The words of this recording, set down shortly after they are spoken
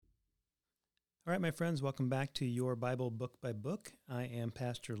All right, my friends, welcome back to Your Bible Book by Book. I am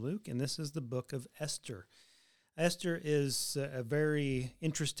Pastor Luke, and this is the book of Esther. Esther is a very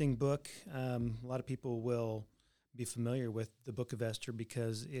interesting book. A lot of people will be familiar with the book of Esther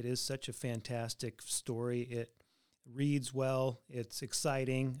because it is such a fantastic story. It reads well, it's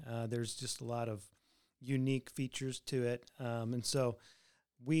exciting. There's just a lot of unique features to it. And so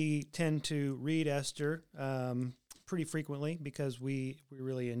we tend to read Esther pretty frequently because we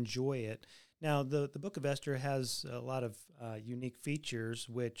really enjoy it. Now, the book of Esther has a lot of unique features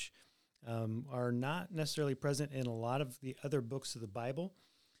which are not necessarily present in a lot of the other books of the Bible.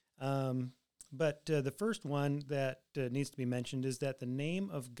 But the first one that needs to be mentioned is that the name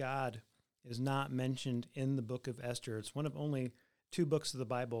of God is not mentioned in the book of Esther. It's one of only two books of the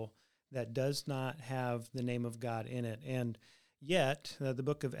Bible that does not have the name of God in it. And yet, the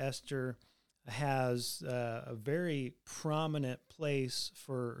book of Esther has a very prominent place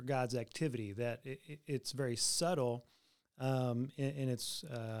for God's activity, that it's very subtle in its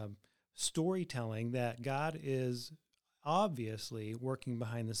storytelling, that God is obviously working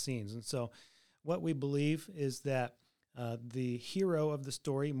behind the scenes. And so what we believe is that the hero of the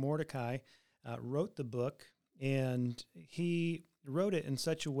story, Mordecai, wrote the book, and he wrote it in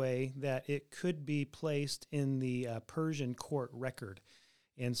such a way that it could be placed in the Persian court record.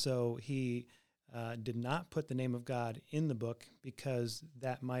 And so he did not put the name of God in the book because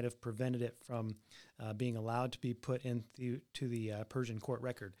that might have prevented it from being allowed to be put into the Persian court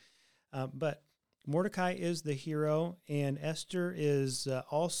record. But Mordecai is the hero, and Esther is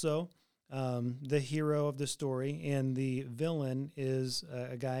also the hero of the story, and the villain is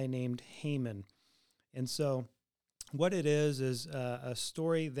a guy named Haman. And so what it is a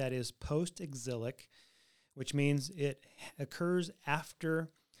story that is post-exilic, which means it occurs after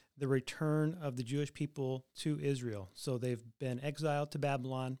the return of the Jewish people to Israel. So they've been exiled to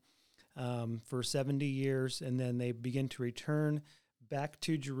Babylon for 70 years, and then they begin to return back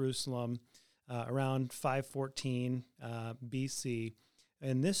to Jerusalem around 514 BC.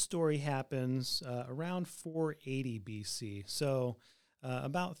 And this story happens around 480 BC. So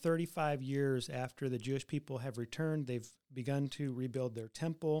about 35 years after the Jewish people have returned, they've begun to rebuild their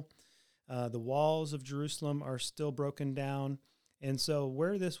temple. The walls of Jerusalem are still broken down. And so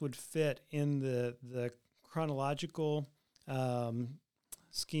where this would fit in the chronological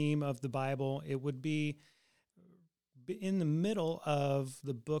scheme of the Bible, it would be in the middle of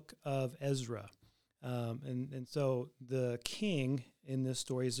the book of Ezra. And so the king in this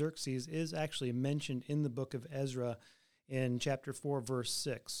story, Xerxes, is actually mentioned in the book of Ezra in chapter 4, verse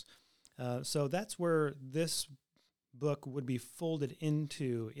 6. So that's where this book would be folded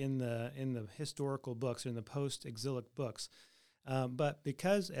into in the historical books, in the post-exilic books. But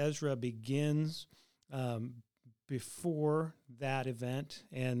because Ezra begins before that event,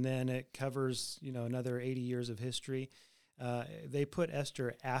 and then it covers another 80 years of history, they put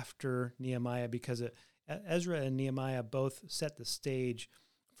Esther after Nehemiah because Ezra and Nehemiah both set the stage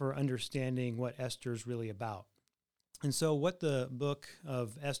for understanding what Esther is really about. And so what the book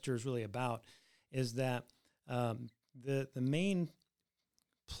of Esther is really about is that the main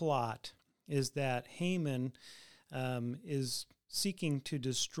plot is that Haman is seeking to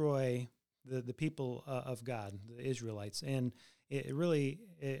destroy the people of God, the Israelites. And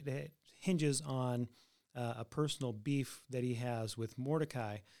it hinges on a personal beef that he has with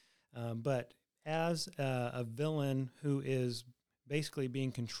Mordecai. But as a villain who is basically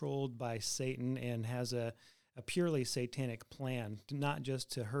being controlled by Satan and has a purely satanic plan, not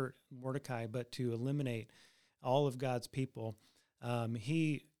just to hurt Mordecai, but to eliminate all of God's people,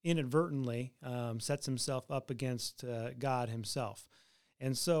 he inadvertently sets himself up against God himself.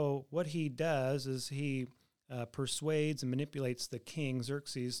 And so what he does is he persuades and manipulates the king,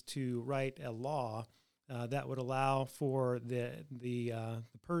 Xerxes, to write a law that would allow for the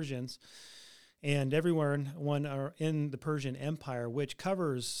Persians and everyone in the Persian Empire, which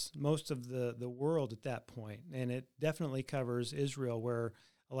covers most of the world at that point, and it definitely covers Israel, where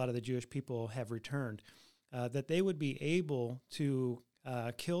a lot of the Jewish people have returned, that they would be able to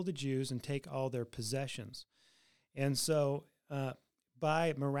kill the Jews and take all their possessions. And so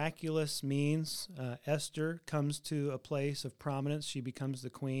by miraculous means, Esther comes to a place of prominence. She becomes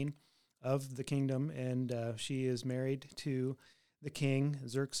the queen of the kingdom, and she is married to the king,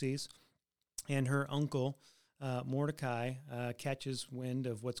 Xerxes. And her uncle, Mordecai, catches wind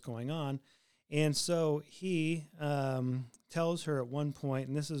of what's going on. And so he tells her at one point,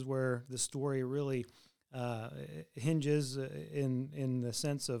 and this is where the story really hinges in the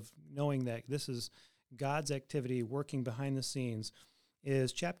sense of knowing that this is God's activity working behind the scenes,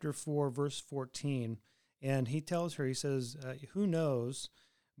 is chapter 4, verse 14. And he tells her, he says, who knows,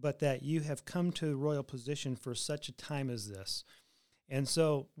 but that you have come to the royal position for such a time as this. And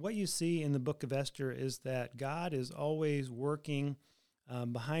so what you see in the book of Esther is that God is always working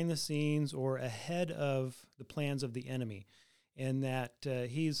behind the scenes or ahead of the plans of the enemy, and that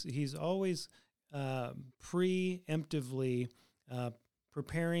he's always preemptively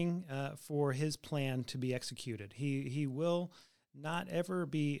preparing for his plan to be executed. He will not ever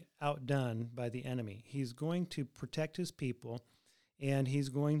be outdone by the enemy. He's going to protect his people, and he's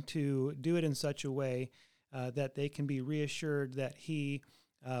going to do it in such a way that they can be reassured that he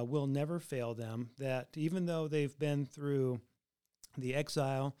will never fail them, that even though they've been through the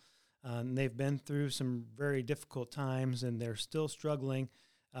exile, and they've been through some very difficult times, and they're still struggling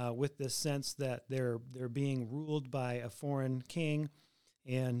with this sense that they're being ruled by a foreign king.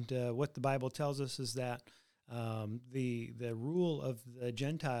 And what the Bible tells us is that the rule of the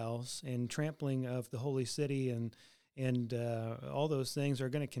Gentiles and trampling of the holy city and all those things are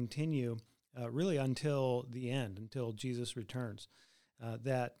going to continue really until the end, until Jesus returns.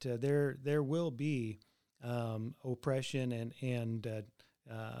 That there will be oppression and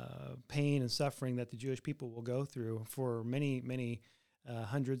pain and suffering that the Jewish people will go through for many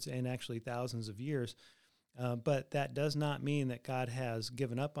hundreds and actually thousands of years. But that does not mean that God has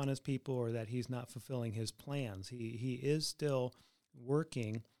given up on his people or that he's not fulfilling his plans. He is still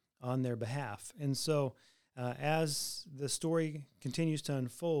working on their behalf. And so as the story continues to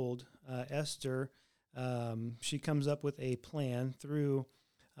unfold, Esther, she comes up with a plan through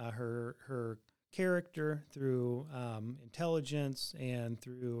her character, through intelligence, and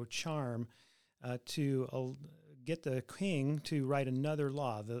through charm to get the king to write another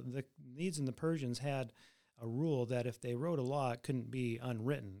law. The Medes and the Persians had a rule that if they wrote a law, it couldn't be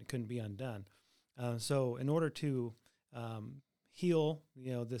unwritten, it couldn't be undone. So in order to heal,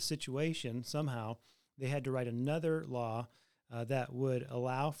 the situation somehow, they had to write another law that would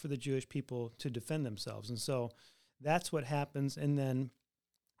allow for the Jewish people to defend themselves. And so that's what happens. And then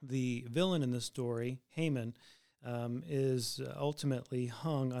the villain in the story, Haman, is ultimately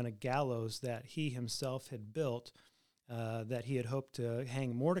hung on a gallows that he himself had built, that he had hoped to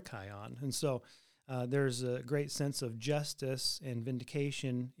hang Mordecai on. And so there's a great sense of justice and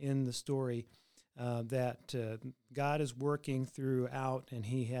vindication in the story that God is working throughout, and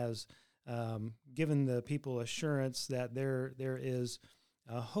he has given the people assurance that there is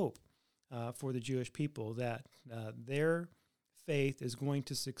hope for the Jewish people, that their faith is going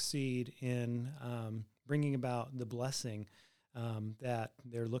to succeed in bringing about the blessing that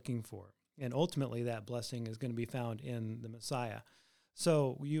they're looking for. And ultimately, that blessing is going to be found in the Messiah.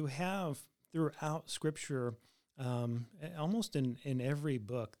 So you have throughout Scripture, almost in every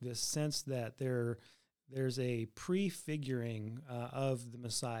book, this sense that there's a prefiguring of the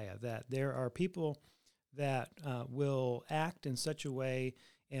Messiah, that there are people that will act in such a way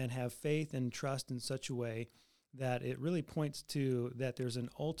and have faith and trust in such a way that it really points to that there's an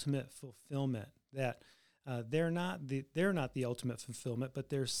ultimate fulfillment, that they're not the ultimate fulfillment, but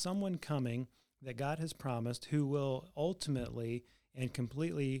there's someone coming that God has promised who will ultimately and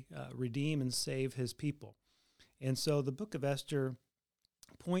completely redeem and save his people. And so the book of Esther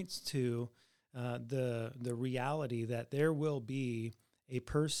points to the reality that there will be a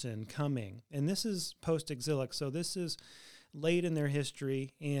person coming. And this is post-exilic, so this is late in their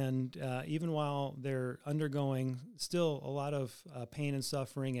history, and even while they're undergoing still a lot of pain and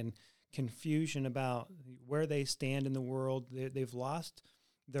suffering and confusion about where they stand in the world, they've lost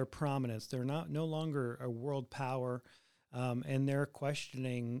their prominence. They're no longer a world power, and they're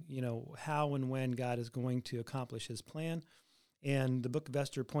questioning, how and when God is going to accomplish his plan. And the book of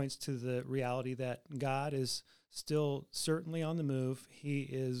Esther points to the reality that God is still certainly on the move. He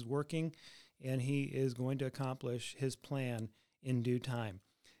is working, and he is going to accomplish his plan in due time.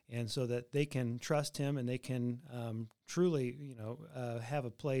 And so that they can trust him, and they can truly, have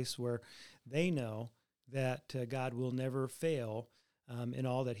a place where they know that God will never fail in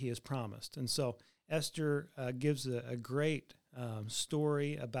all that he has promised. And so Esther gives a great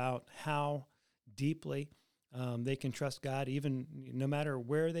story about how deeply they can trust God, even no matter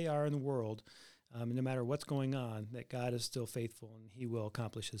where they are in the world, no matter what's going on, that God is still faithful and he will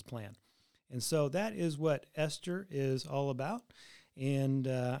accomplish his plan. And so that is what Esther is all about. And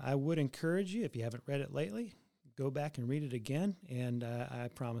I would encourage you, if you haven't read it lately, go back and read it again, and I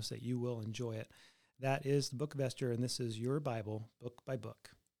promise that you will enjoy it. That is the book of Esther, and this is your Bible, book by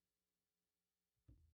book.